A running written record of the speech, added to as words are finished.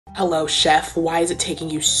Hello, chef. Why is it taking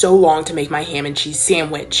you so long to make my ham and cheese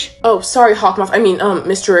sandwich? Oh, sorry, Hawkmoth.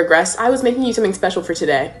 Mr. Regress. I was making you something special for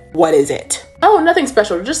today. What is it? Oh, nothing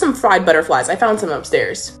special. Just some fried butterflies. I found some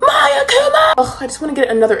upstairs. Maya, come on! Ugh, I just want to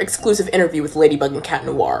get another exclusive interview with Ladybug and Cat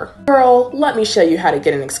Noir. Girl, let me show you how to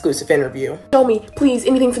get an exclusive interview. Show me, please,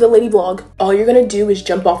 anything for the lady vlog. All you're gonna do is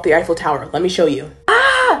jump off the Eiffel Tower. Let me show you.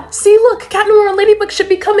 Ah! See, look, Cat Noir and Ladybug should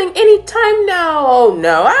be coming anytime now. Oh,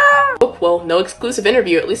 no. Ah! Oh, well, no exclusive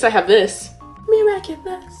interview. At least I have this.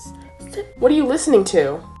 Miraculous. What are you listening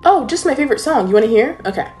to? Oh, just my favorite song. You want to hear?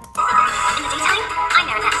 Okay. In the daytime, I'm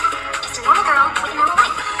Marinette, just a normal girl with a normal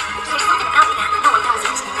life. There's something about me that no one knows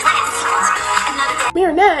yet, because I have secrets. Another day.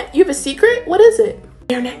 Marinette, you have a secret? What is it?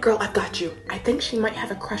 Marinette, girl, I've got you. I think she might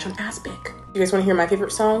have a crush on Aspic. You guys want to hear my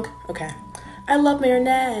favorite song? Okay. I love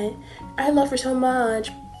Marinette. I love her so much,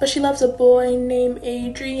 but she loves a boy named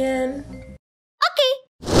Adrian.